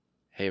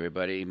Hey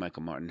everybody,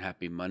 Michael Martin.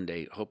 Happy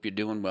Monday. Hope you're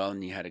doing well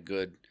and you had a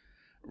good,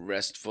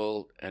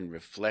 restful, and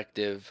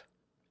reflective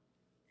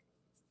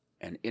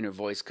and inner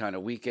voice kind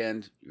of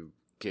weekend. You're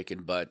kicking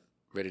butt,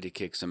 ready to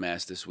kick some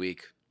ass this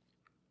week.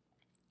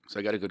 So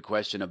I got a good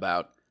question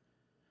about,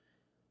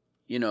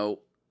 you know,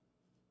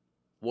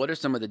 what are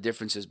some of the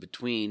differences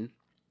between,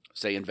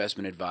 say,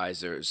 investment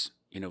advisors,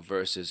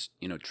 versus,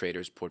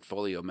 traders,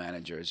 portfolio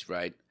managers,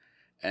 right?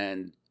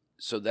 And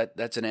so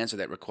that's an answer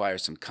that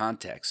requires some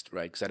context,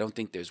 right? Because I don't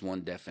think there's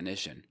one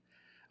definition.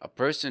 A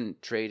person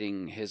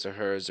trading his or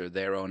hers or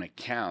their own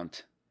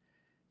account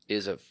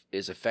is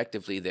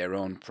effectively their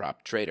own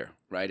prop trader,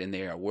 right? And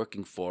they are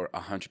working for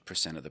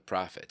 100% of the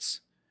profits.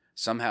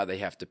 Somehow they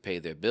have to pay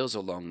their bills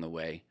along the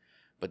way,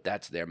 but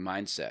that's their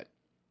mindset.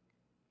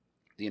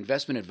 The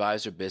investment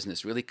advisor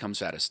business really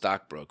comes out of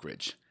stock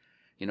brokerage.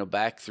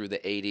 Back through the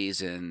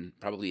 80s and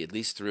probably at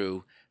least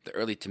through the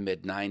early to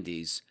mid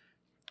 90s,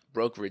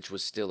 brokerage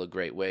was still a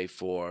great way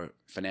for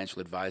financial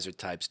advisor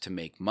types to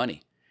make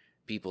money.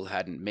 People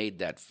hadn't made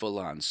that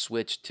full-on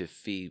switch to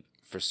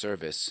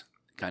fee-for-service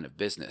kind of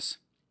business.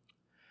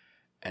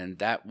 And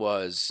that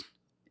was,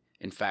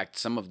 in fact,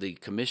 some of the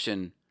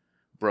commission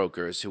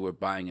brokers who were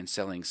buying and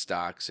selling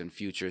stocks and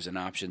futures and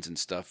options and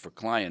stuff for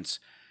clients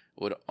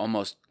would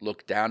almost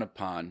look down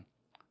upon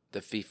the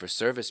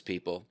fee-for-service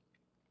people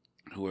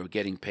who were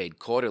getting paid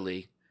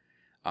quarterly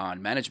on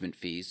management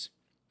fees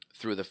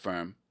through the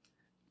firm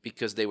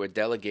because they were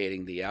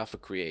delegating the alpha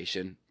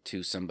creation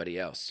to somebody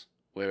else,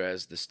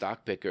 whereas the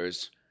stock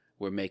pickers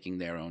were making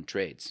their own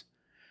trades.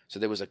 So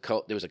there was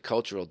a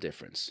cultural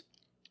difference.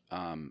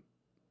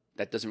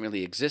 That doesn't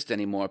really exist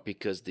anymore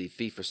because the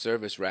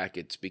fee-for-service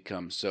rackets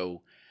become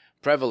so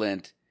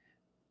prevalent.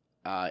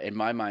 In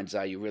my mind's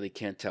eye, you really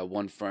can't tell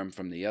one firm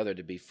from the other,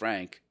 to be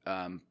frank,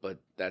 but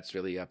that's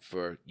really up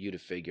for you to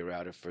figure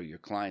out or for your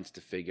clients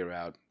to figure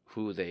out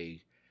who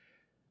they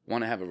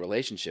want to have a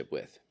relationship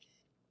with.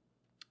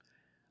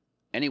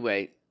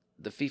 Anyway,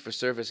 the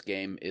fee-for-service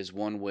game is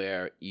one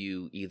where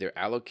you either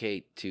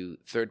allocate to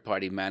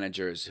third-party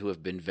managers who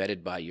have been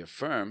vetted by your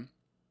firm,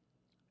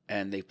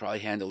 and they probably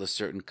handle a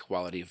certain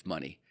quality of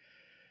money.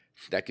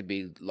 That could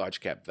be large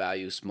cap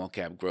value, small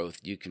cap growth.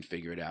 You can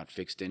figure it out.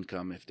 Fixed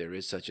income, if there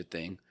is such a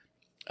thing.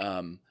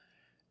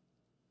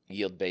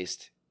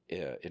 Yield-based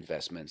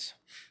investments.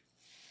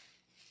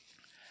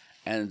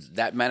 And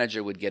that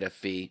manager would get a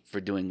fee for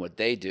doing what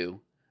they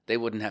do. They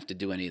wouldn't have to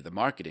do any of the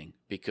marketing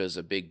because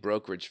a big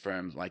brokerage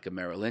firm like a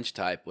Merrill Lynch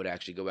type would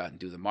actually go out and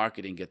do the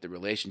marketing, get the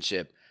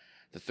relationship.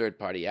 The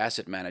third-party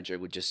asset manager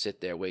would just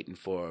sit there waiting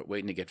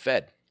to get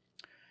fed.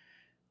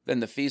 Then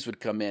the fees would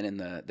come in, and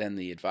then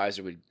the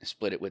advisor would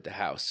split it with the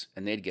house,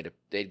 and they'd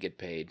get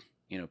paid,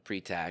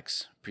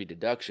 pre-tax,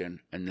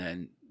 pre-deduction, and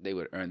then they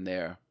would earn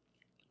their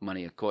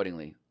money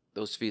accordingly.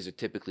 Those fees are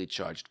typically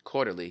charged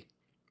quarterly,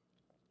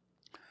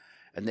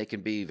 and they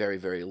can be very,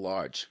 very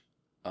large.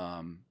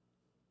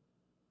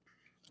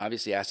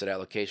 Obviously, asset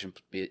allocation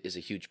is a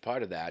huge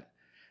part of that,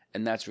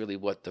 and that's really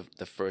what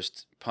the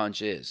first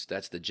punch is.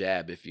 That's the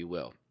jab, if you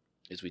will,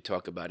 is we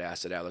talk about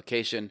asset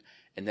allocation,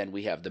 and then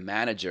we have the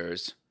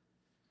managers,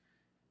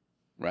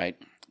 right,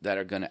 that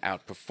are going to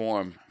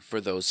outperform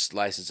for those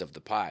slices of the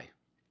pie.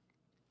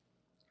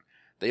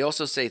 They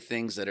also say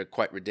things that are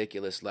quite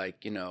ridiculous,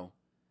 like,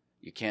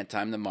 you can't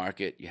time the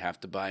market, you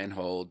have to buy and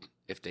hold.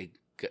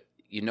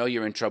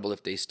 You're in trouble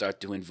if they start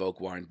to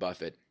invoke Warren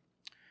Buffett,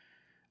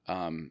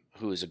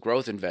 who is a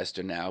growth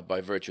investor now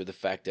by virtue of the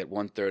fact that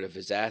 1/3 of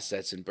his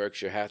assets in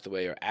Berkshire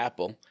Hathaway are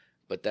Apple,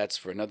 but that's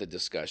for another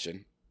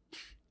discussion.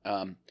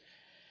 So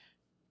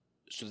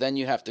then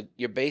you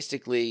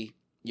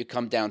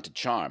come down to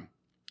charm.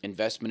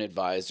 Investment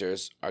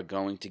advisors are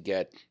going to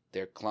get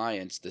their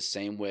clients the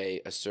same way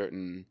a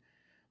certain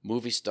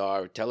movie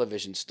star or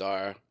television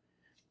star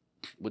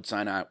would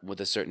sign out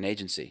with a certain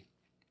agency.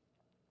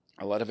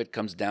 A lot of it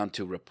comes down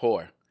to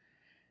rapport,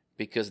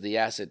 because the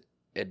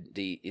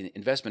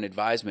investment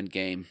advisement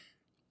game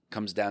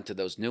comes down to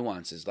those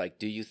nuances. Like,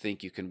 do you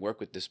think you can work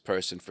with this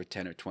person for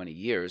 10 or 20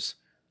 years,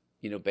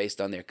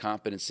 based on their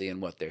competency and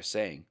what they're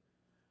saying?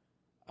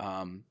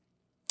 I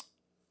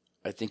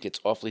think it's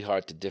awfully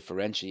hard to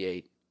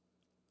differentiate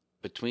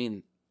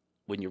between,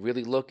 when you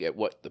really look at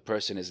what the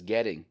person is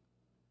getting.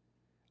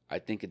 I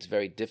think it's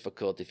very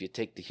difficult, if you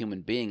take the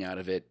human being out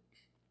of it,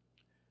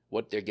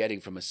 what they're getting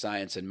from a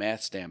science and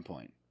math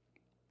standpoint.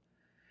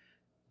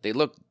 They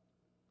look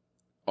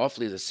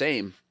awfully the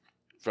same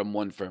from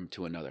one firm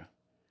to another.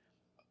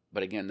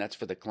 But again, that's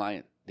for the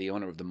client, the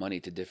owner of the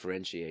money, to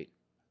differentiate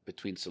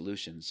between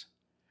solutions.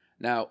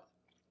 Now,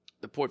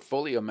 the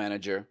portfolio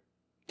manager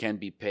can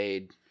be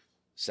paid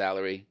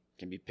salary,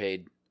 can be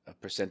paid a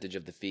percentage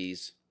of the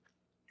fees.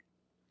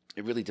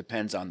 It really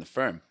depends on the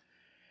firm.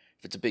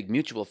 If it's a big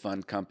mutual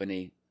fund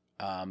company,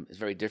 it's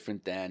very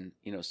different than,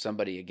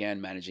 somebody, again,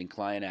 managing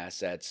client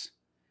assets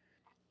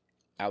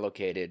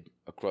allocated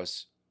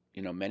across,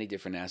 many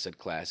different asset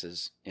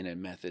classes in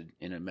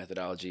a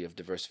methodology of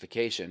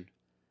diversification.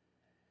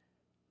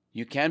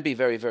 You can be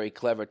very, very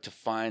clever to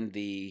find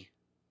the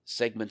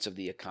segments of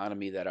the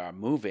economy that are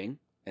moving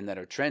and that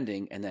are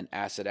trending, and then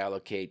asset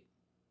allocate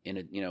in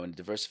a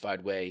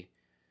diversified way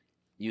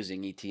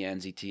using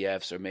ETNs,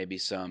 ETFs, or maybe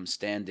some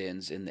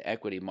stand-ins in the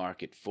equity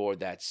market for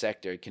that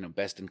sector,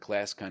 best in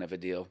class kind of a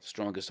deal,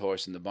 strongest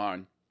horse in the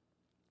barn,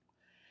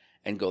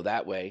 and go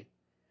that way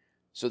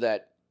so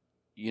that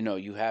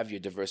you have your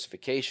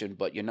diversification,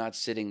 but you're not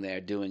sitting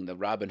there doing the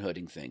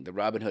Robinhooding thing. The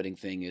Robinhooding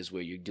thing is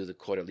where you do the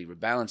quarterly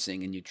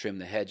rebalancing and you trim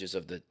the hedges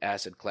of the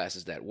asset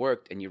classes that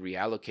worked and you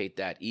reallocate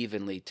that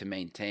evenly to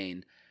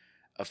maintain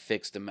a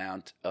fixed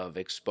amount of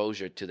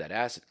exposure to that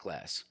asset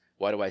class.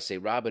 Why do I say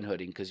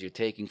Robinhooding? Because you're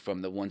taking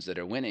from the ones that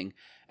are winning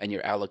and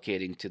you're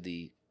reallocating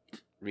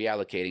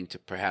to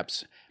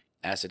perhaps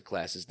asset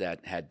classes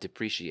that had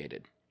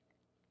depreciated.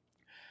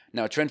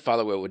 Now, a trend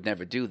follower would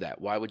never do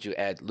that. Why would you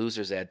add to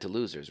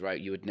losers,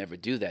 right? You would never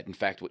do that. In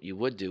fact, what you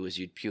would do is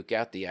you'd puke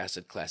out the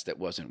asset class that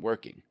wasn't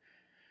working.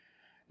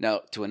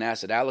 Now, to an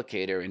asset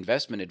allocator,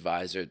 investment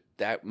advisor,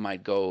 that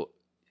might go,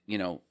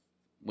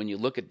 when you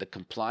look at the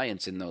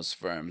compliance in those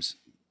firms,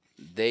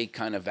 they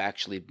kind of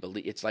actually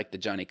believe, it's like the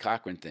Johnny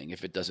Cochran thing.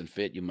 If it doesn't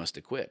fit, you must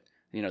acquit.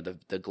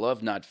 The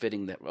glove not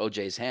fitting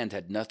OJ's hand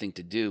had nothing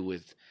to do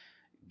with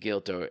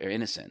guilt or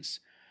innocence.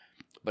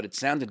 But it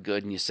sounded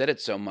good, and you said it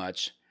so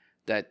much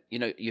that,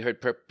 you heard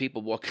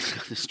people walking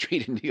down the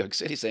street in New York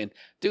City saying,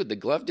 dude, the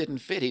glove didn't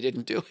fit. He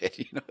didn't do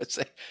it. It's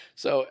like,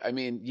 so,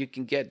 you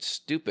can get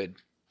stupid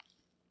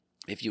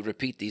if you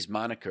repeat these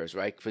monikers,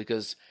 right?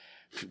 Because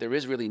there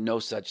is really no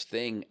such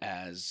thing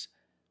as,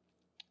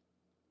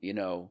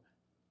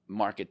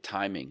 market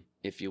timing,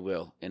 if you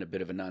will, in a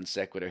bit of a non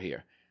sequitur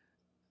here.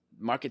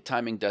 Market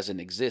timing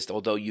doesn't exist,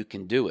 although you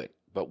can do it,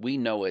 but we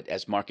know it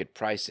as market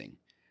pricing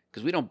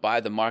because we don't buy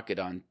the market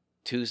on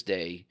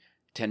Tuesday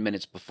 10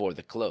 minutes before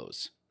the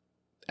close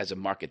as a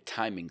market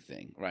timing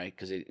thing, right?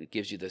 Because it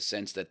gives you the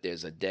sense that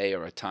there's a day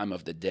or a time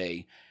of the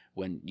day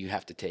when you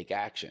have to take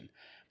action.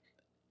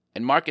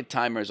 And market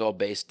timers all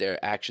base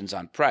their actions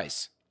on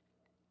price,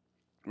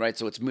 right?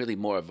 So it's really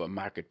more of a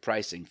market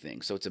pricing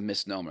thing. So it's a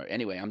misnomer.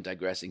 Anyway, I'm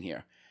digressing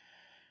here.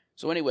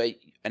 So anyway,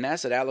 an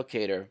asset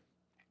allocator,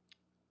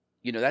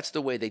 that's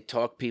the way they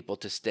talk people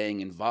to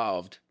staying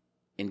involved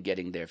in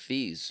getting their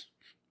fees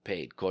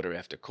paid quarter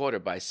after quarter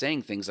by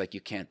saying things like you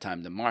can't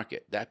time the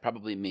market. That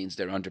probably means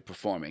they're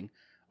underperforming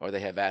or they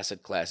have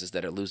asset classes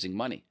that are losing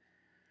money.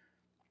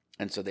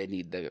 And so they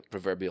need the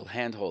proverbial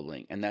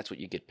hand-holding, and that's what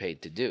you get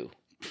paid to do.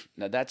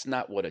 Now, that's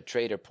not what a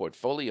trader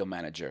portfolio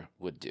manager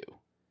would do,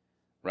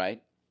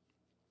 right?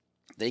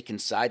 They can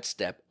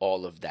sidestep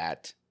all of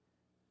that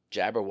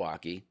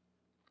jabberwocky,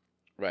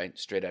 right,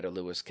 straight out of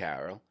Lewis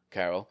Carroll,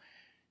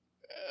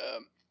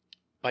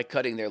 by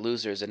cutting their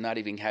losers and not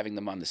even having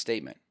them on the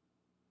statement.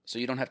 So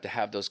you don't have to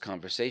have those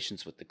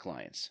conversations with the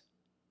clients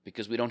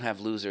because we don't have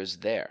losers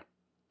there.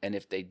 And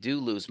if they do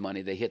lose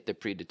money, they hit the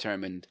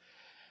predetermined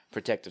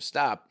protective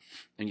stop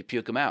and you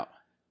puke them out.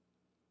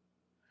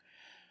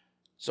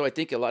 So I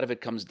think a lot of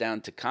it comes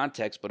down to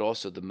context, but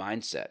also the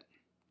mindset,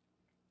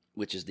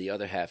 which is the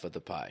other half of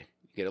the pie.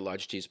 You get a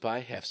large cheese pie,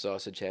 half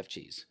sausage, half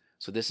cheese.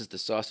 So this is the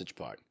sausage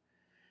part.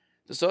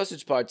 The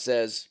sausage part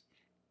says,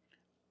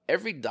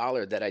 every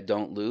dollar that I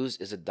don't lose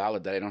is a dollar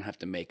that I don't have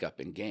to make up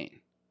and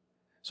gain.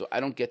 So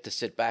I don't get to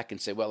sit back and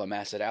say, well, I'm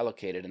asset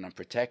allocated and I'm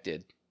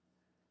protected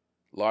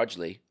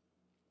largely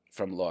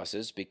from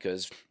losses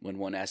because when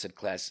one asset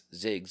class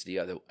zigs,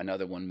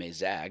 another one may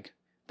zag.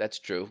 That's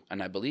true,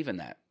 and I believe in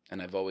that.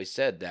 And I've always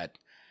said that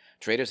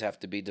traders have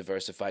to be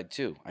diversified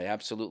too. I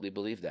absolutely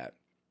believe that.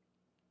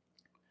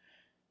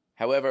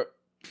 However,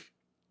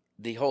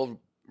 the whole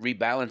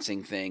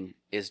rebalancing thing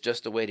is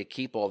just a way to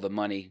keep all the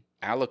money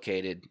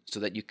allocated so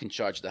that you can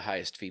charge the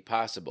highest fee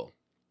possible.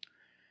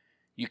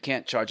 You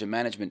can't charge a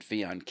management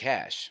fee on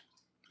cash,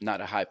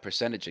 not a high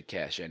percentage of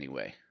cash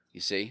anyway, you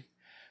see?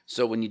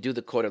 So when you do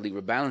the quarterly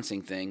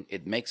rebalancing thing,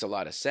 it makes a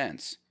lot of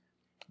sense,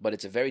 but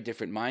it's a very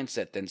different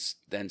mindset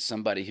than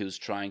somebody who's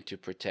trying to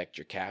protect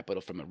your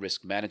capital from a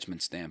risk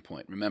management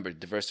standpoint. Remember,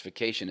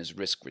 diversification is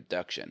risk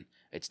reduction.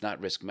 It's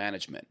not risk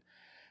management.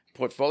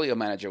 Portfolio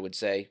manager would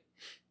say,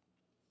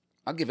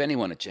 I'll give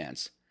anyone a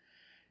chance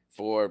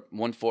for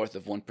 1/4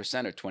 of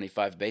 1% or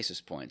 25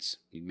 basis points.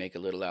 You make a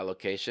little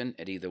allocation,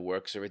 it either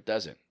works or it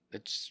doesn't.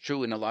 It's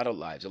true in a lot of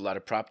lives. A lot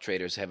of prop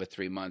traders have a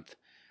 3-month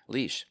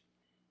leash.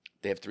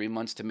 They have 3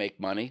 months to make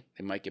money.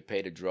 They might get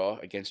paid a draw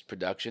against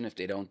production. If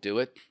they don't do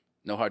it,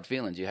 no hard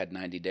feelings. You had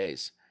 90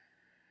 days.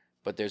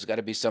 But there's got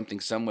to be something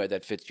somewhere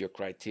that fits your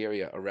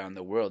criteria around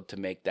the world to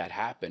make that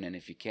happen. And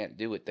if you can't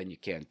do it, then you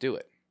can't do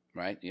it,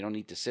 right? You don't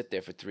need to sit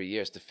there for 3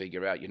 years to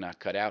figure out you're not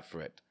cut out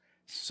for it.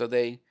 So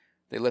they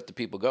let the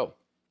people go.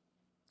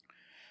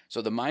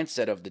 So the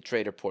mindset of the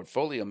trader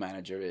portfolio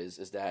manager is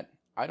that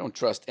I don't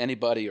trust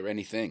anybody or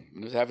anything.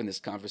 I was having this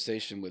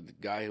conversation with a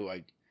guy who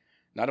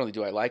not only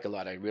do I like a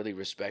lot, I really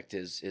respect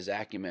his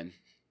acumen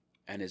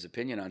and his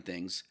opinion on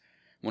things.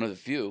 One of the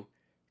few,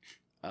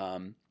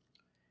 in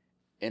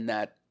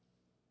that,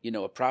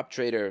 a prop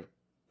trader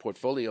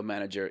portfolio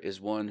manager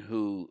is one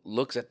who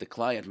looks at the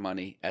client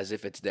money as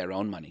if it's their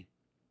own money.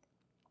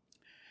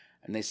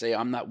 and they say,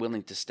 I'm not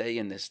willing to stay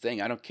in this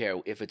thing. I don't care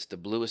if it's the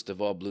bluest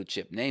of all blue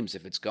chip names.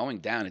 If it's going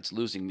down, it's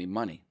losing me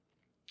money.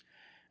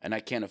 And I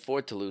can't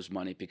afford to lose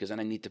money because then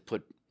I need to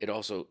put it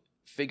also,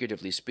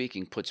 figuratively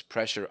speaking, puts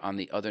pressure on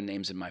the other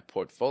names in my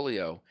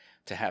portfolio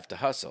to have to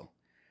hustle.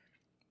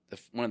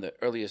 One of the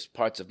earliest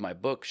parts of my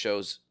book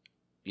shows,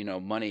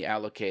 money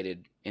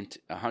allocated into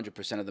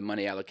 100% of the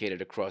money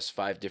allocated across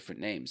 5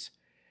 different names.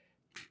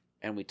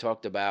 And we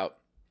talked about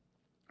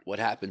what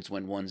happens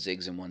when one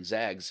zigs and one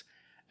zags.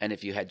 And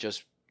if you had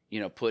just,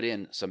 put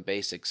in some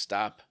basic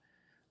stop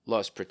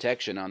loss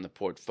protection on the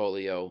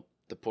portfolio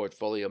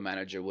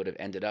manager would have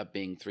ended up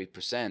being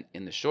 3%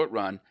 in the short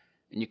run.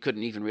 And you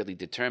couldn't even really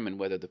determine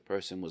whether the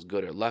person was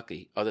good or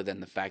lucky, other than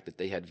the fact that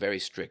they had very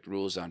strict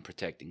rules on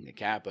protecting the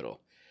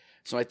capital.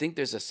 So I think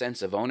there's a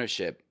sense of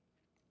ownership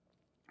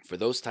for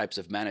those types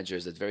of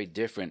managers that's very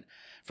different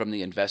from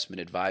the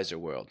investment advisor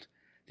world.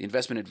 The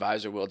investment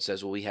advisor world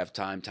says, well, we have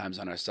time's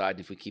on our side. And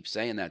if we keep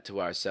saying that to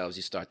ourselves,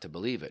 you start to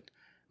believe it.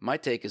 My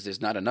take is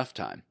there's not enough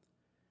time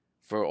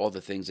for all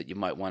the things that you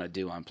might want to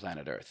do on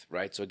planet Earth,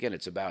 right? So again,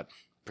 it's about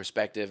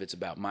perspective. It's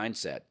about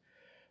mindset.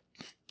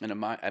 And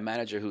a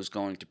manager who's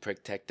going to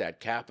protect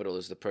that capital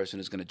is the person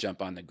who's going to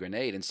jump on the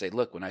grenade and say,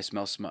 look, when I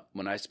smell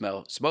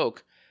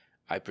smoke,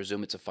 I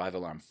presume it's a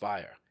 5-alarm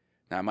fire.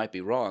 Now, I might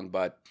be wrong,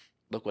 but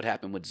look what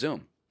happened with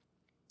Zoom.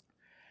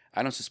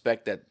 I don't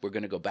suspect that we're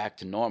going to go back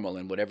to normal,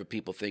 and whatever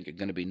people think are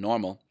going to be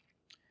normal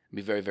will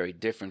be very, very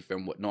different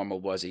from what normal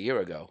was a year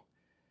ago.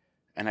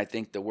 And I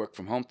think the work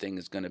from home thing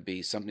is going to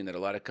be something that a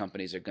lot of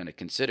companies are going to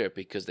consider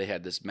because they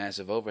had this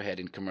massive overhead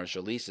in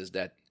commercial leases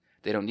that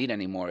they don't need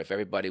anymore. If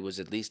everybody was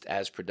at least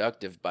as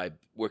productive by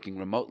working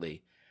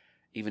remotely,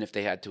 even if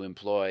they had to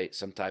employ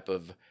some type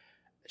of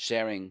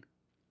sharing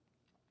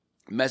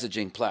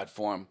messaging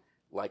platform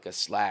like a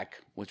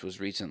Slack, which was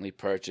recently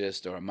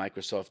purchased, or a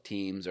Microsoft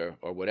Teams or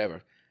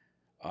whatever.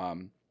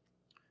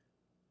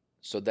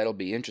 So that'll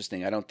be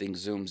interesting. I don't think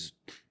Zoom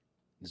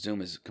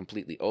is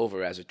completely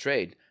over as a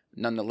trade.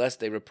 Nonetheless,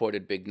 they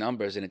reported big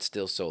numbers and it's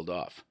still sold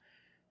off.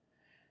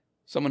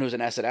 Someone who's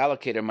an asset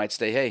allocator might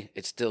say, hey,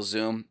 it's still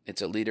Zoom.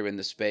 It's a leader in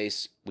the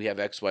space. We have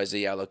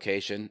XYZ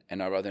allocation,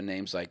 and our other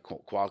names like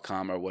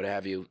Qualcomm or what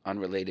have you,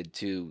 unrelated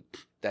to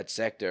that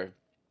sector,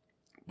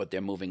 but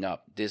they're moving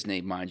up.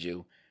 Disney, mind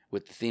you,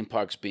 with the theme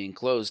parks being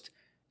closed,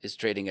 is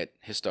trading at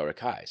historic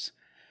highs.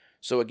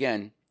 So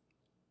again,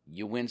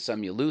 you win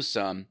some, you lose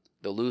some.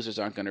 The losers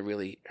aren't going to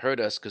really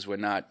hurt us because we're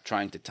not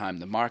trying to time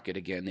the market.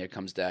 Again, there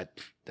comes that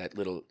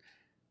little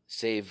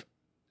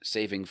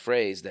saving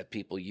phrase that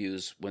people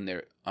use when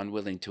they're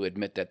unwilling to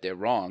admit that they're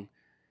wrong,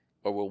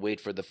 or we'll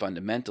wait for the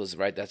fundamentals,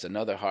 right? That's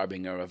another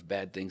harbinger of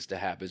bad things to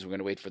happen. We're going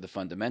to wait for the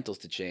fundamentals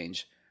to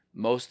change.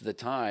 Most of the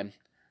time,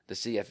 the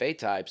CFA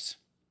types,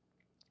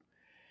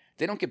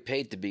 they don't get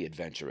paid to be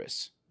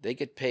adventurous. They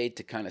get paid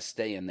to kind of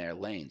stay in their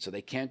lane. So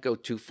they can't go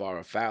too far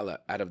afoul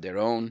out of their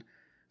own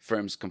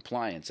firm's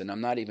compliance. And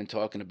I'm not even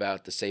talking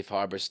about the safe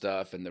harbor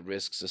stuff and the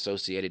risks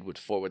associated with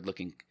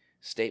forward-looking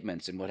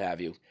statements and what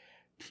have you.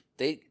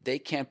 They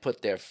can't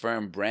put their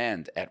firm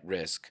brand at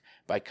risk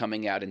by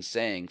coming out and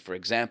saying, for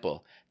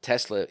example,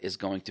 Tesla is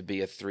going to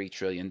be a $3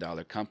 trillion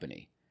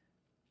company,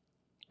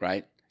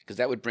 right? Because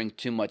that would bring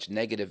too much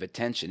negative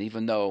attention,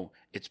 even though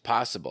it's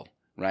possible,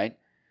 right?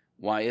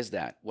 Why is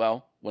that?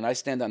 Well, when I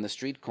stand on the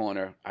street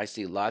corner, I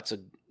see lots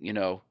of,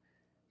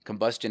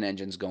 combustion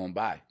engines going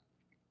by,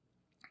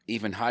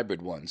 even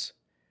hybrid ones.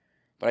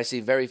 But I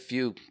see very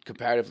few,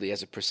 comparatively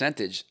as a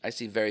percentage, I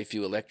see very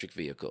few electric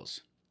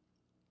vehicles.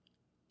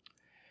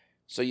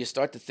 So you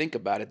start to think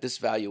about it, this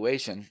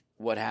valuation,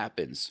 what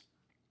happens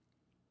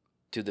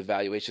to the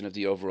valuation of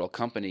the overall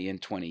company in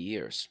 20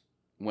 years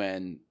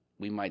when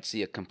we might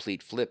see a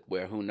complete flip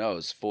where, who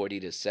knows, 40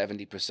 to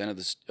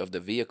 70% of the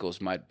vehicles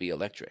might be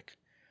electric.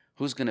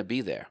 Who's going to be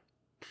there?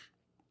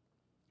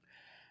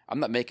 I'm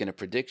not making a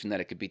prediction that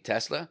it could be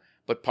Tesla,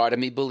 but part of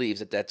me believes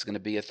that that's going to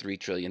be a $3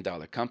 trillion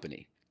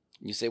company.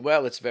 And you say,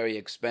 well, it's very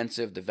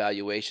expensive, the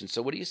valuation.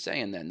 So what are you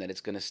saying then? That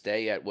it's going to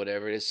stay at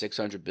whatever it is,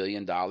 $600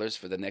 billion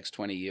for the next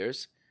 20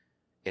 years?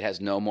 It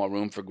has no more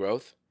room for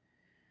growth?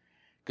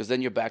 Because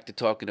then you're back to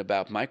talking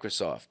about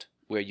Microsoft,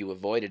 where you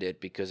avoided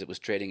it because it was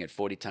trading at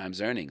 40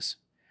 times earnings.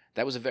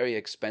 That was a very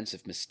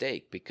expensive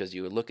mistake because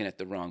you were looking at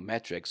the wrong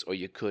metrics, or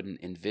you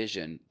couldn't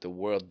envision the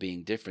world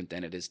being different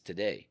than it is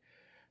today.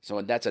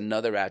 So that's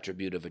another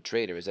attribute of a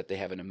trader, is that they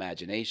have an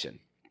imagination.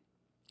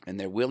 And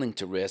they're willing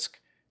to risk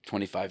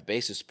 25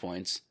 basis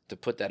points to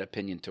put that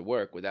opinion to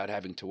work without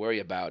having to worry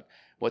about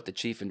what the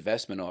chief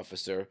investment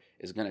officer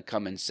is going to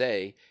come and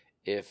say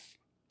if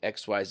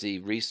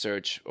XYZ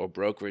research or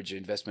brokerage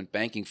investment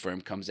banking firm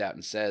comes out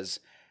and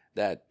says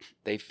that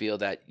they feel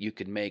that you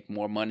could make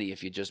more money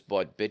if you just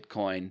bought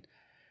Bitcoin,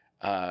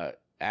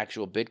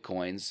 actual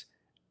Bitcoins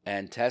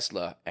and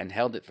Tesla and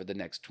held it for the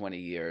next 20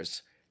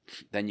 years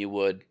than you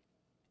would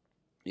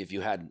if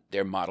you had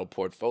their model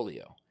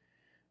portfolio,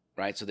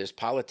 right? So there's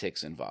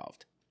politics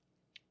involved.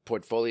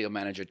 Portfolio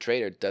manager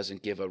trader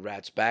doesn't give a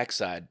rat's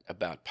backside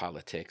about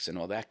politics and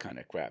all that kind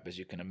of crap. As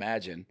you can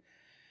imagine,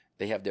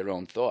 they have their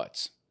own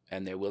thoughts.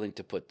 and they're willing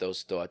to put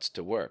those thoughts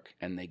to work,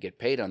 and they get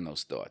paid on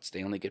those thoughts.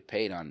 They only get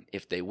paid on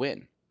if they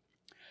win.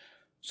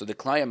 So the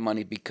client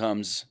money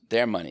becomes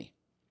their money.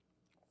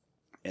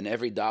 And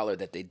every dollar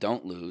that they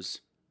don't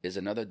lose is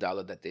another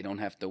dollar that they don't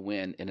have to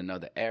win in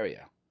another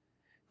area.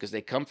 Because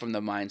they come from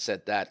the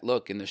mindset that,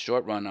 look, in the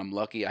short run, I'm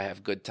lucky, I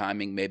have good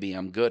timing, maybe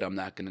I'm good, I'm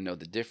not going to know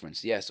the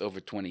difference. Yes, over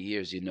 20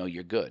 years, you know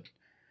you're good.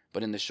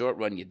 But in the short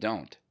run, you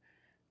don't.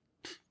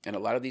 And a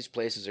lot of these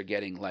places are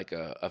getting like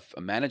a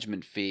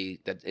management fee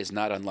that is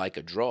not unlike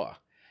a draw,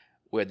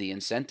 where the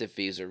incentive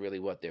fees are really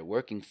what they're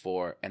working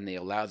for, and they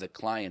allow the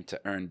client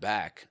to earn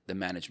back the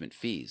management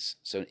fees.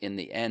 So in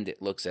the end,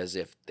 it looks as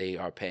if they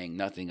are paying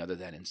nothing other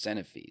than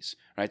incentive fees,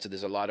 right? So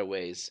there's a lot of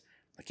ways.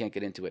 I can't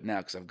get into it now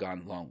because I've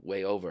gone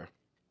way over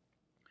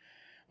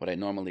what I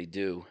normally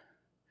do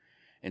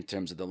in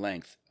terms of the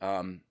length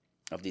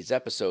of these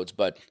episodes,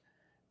 but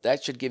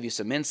that should give you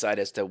some insight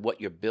as to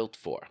what you're built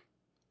for,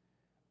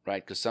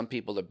 right? Because some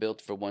people are built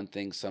for one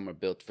thing, some are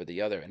built for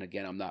the other. And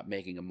again, I'm not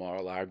making a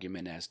moral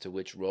argument as to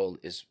which role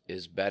is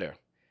better.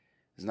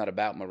 It's not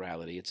about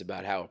morality. It's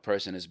about how a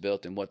person is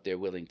built and what they're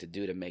willing to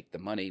do to make the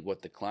money,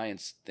 what the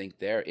clients think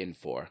they're in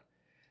for,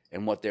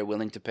 and what they're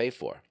willing to pay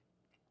for.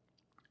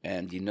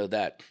 And you know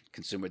that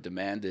consumer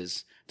demand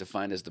is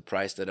defined as the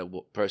price that a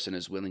person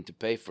is willing to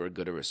pay for a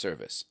good or a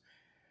service,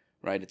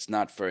 right? It's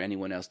not for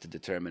anyone else to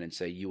determine and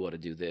say, you ought to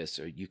do this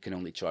or you can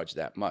only charge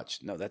that much.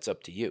 No, that's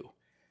up to you.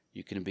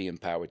 You can be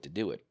empowered to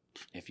do it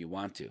if you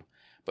want to.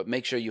 But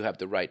make sure you have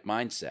the right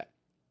mindset.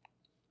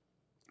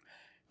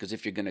 Because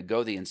if you're going to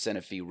go the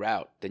incentive fee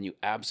route, then you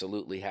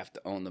absolutely have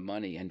to own the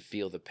money and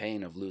feel the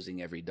pain of losing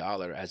every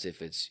dollar as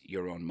if it's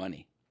your own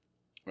money,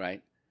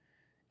 right?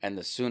 And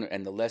the sooner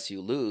and the less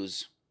you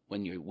lose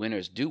when your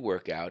winners do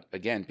work out,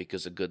 again,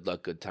 because of good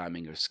luck, good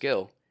timing, or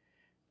skill,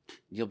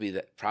 you'll be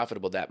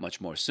profitable that much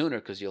more sooner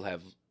because you'll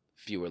have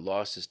fewer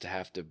losses to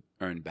have to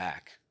earn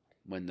back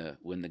when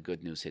the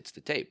good news hits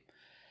the tape.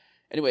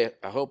 Anyway,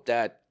 I hope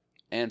that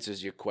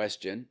answers your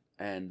question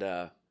and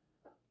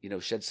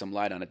shed some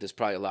light on it. There's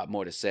probably a lot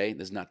more to say.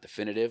 There's not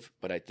definitive,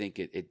 but I think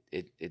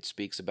it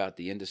speaks about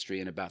the industry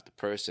and about the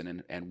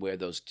person and where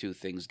those two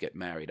things get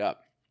married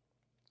up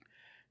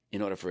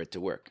in order for it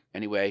to work.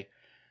 Anyway,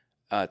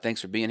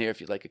 thanks for being here. If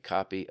you'd like a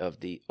copy of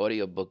the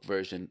audiobook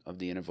version of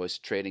The Inner Voice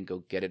of Trading,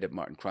 go get it at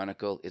Martin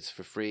Chronicle. It's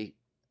for free.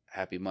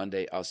 Happy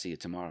Monday. I'll see you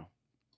tomorrow.